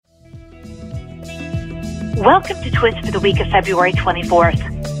Welcome to Twist for the week of February 24th.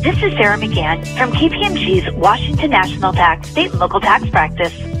 This is Sarah McGann from KPMG's Washington National Tax State and Local Tax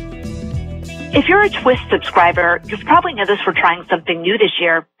Practice. If you're a Twist subscriber, you've probably noticed we're trying something new this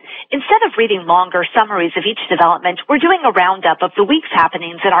year. Instead of reading longer summaries of each development, we're doing a roundup of the week's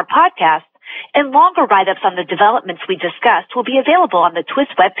happenings in our podcast, and longer write-ups on the developments we discussed will be available on the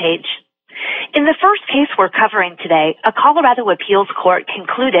Twist webpage. In the first case we're covering today, a Colorado appeals court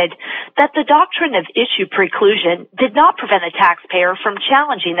concluded that the doctrine of issue preclusion did not prevent a taxpayer from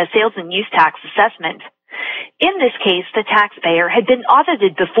challenging a sales and use tax assessment. In this case, the taxpayer had been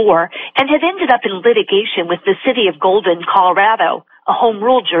audited before and had ended up in litigation with the city of Golden, Colorado, a home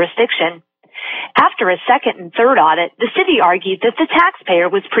rule jurisdiction. After a second and third audit, the city argued that the taxpayer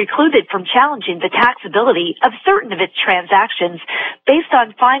was precluded from challenging the taxability of certain of its transactions based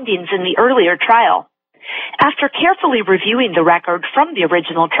on findings in the earlier trial. After carefully reviewing the record from the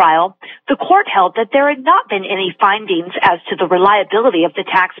original trial, the court held that there had not been any findings as to the reliability of the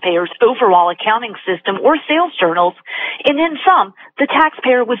taxpayer's overall accounting system or sales journals, and in sum, the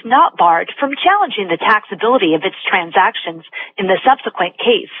taxpayer was not barred from challenging the taxability of its transactions in the subsequent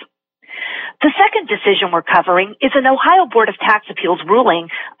case. The second decision we're covering is an Ohio Board of Tax Appeals ruling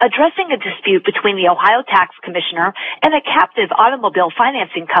addressing a dispute between the Ohio Tax Commissioner and a captive automobile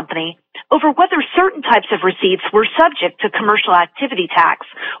financing company over whether certain types of receipts were subject to commercial activity tax,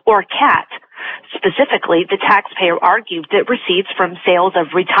 or CAT. Specifically, the taxpayer argued that receipts from sales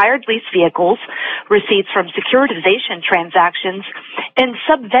of retired lease vehicles, receipts from securitization transactions, and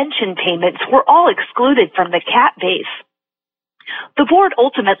subvention payments were all excluded from the CAT base. The board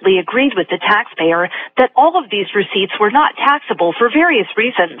ultimately agreed with the taxpayer that all of these receipts were not taxable for various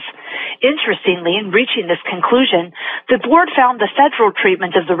reasons. Interestingly, in reaching this conclusion, the board found the federal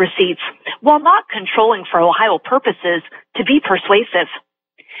treatment of the receipts, while not controlling for Ohio purposes, to be persuasive.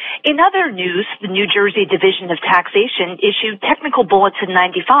 In other news, the New Jersey Division of Taxation issued Technical Bulletin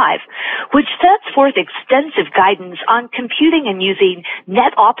 95, which sets forth extensive guidance on computing and using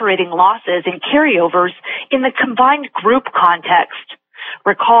net operating losses and carryovers in the combined group context.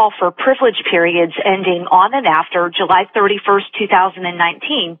 Recall, for privilege periods ending on and after July 31st,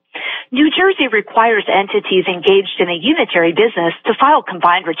 2019, New Jersey requires entities engaged in a unitary business to file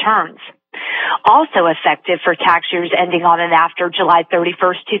combined returns. Also effective for tax years ending on and after July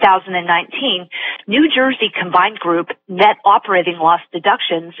 31st, 2019, New Jersey Combined Group net operating loss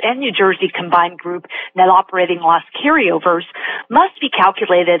deductions and New Jersey Combined Group net operating loss carryovers must be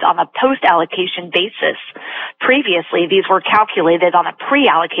calculated on a post-allocation basis. Previously, these were calculated on a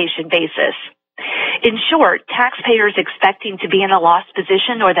pre-allocation basis. In short, taxpayers expecting to be in a loss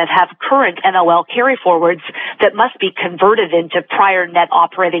position or that have current NOL carryforwards that must be converted into prior net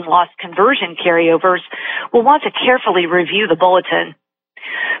operating loss conversion carryovers will want to carefully review the bulletin.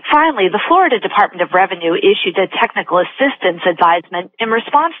 Finally, the Florida Department of Revenue issued a technical assistance advisement in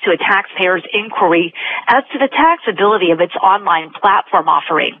response to a taxpayer's inquiry as to the taxability of its online platform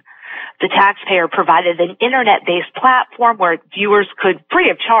offering. The taxpayer provided an internet-based platform where viewers could, free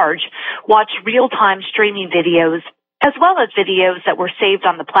of charge, watch real-time streaming videos, as well as videos that were saved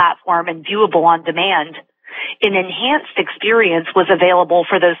on the platform and viewable on demand. An enhanced experience was available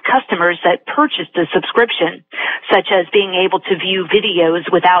for those customers that purchased a subscription, such as being able to view videos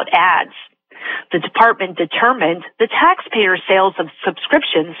without ads. The department determined the taxpayer sales of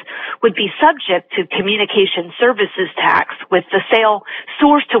subscriptions would be subject to communication services tax, with the sale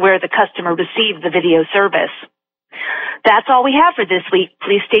sourced to where the customer received the video service. That's all we have for this week.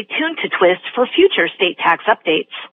 Please stay tuned to Twist for future state tax updates.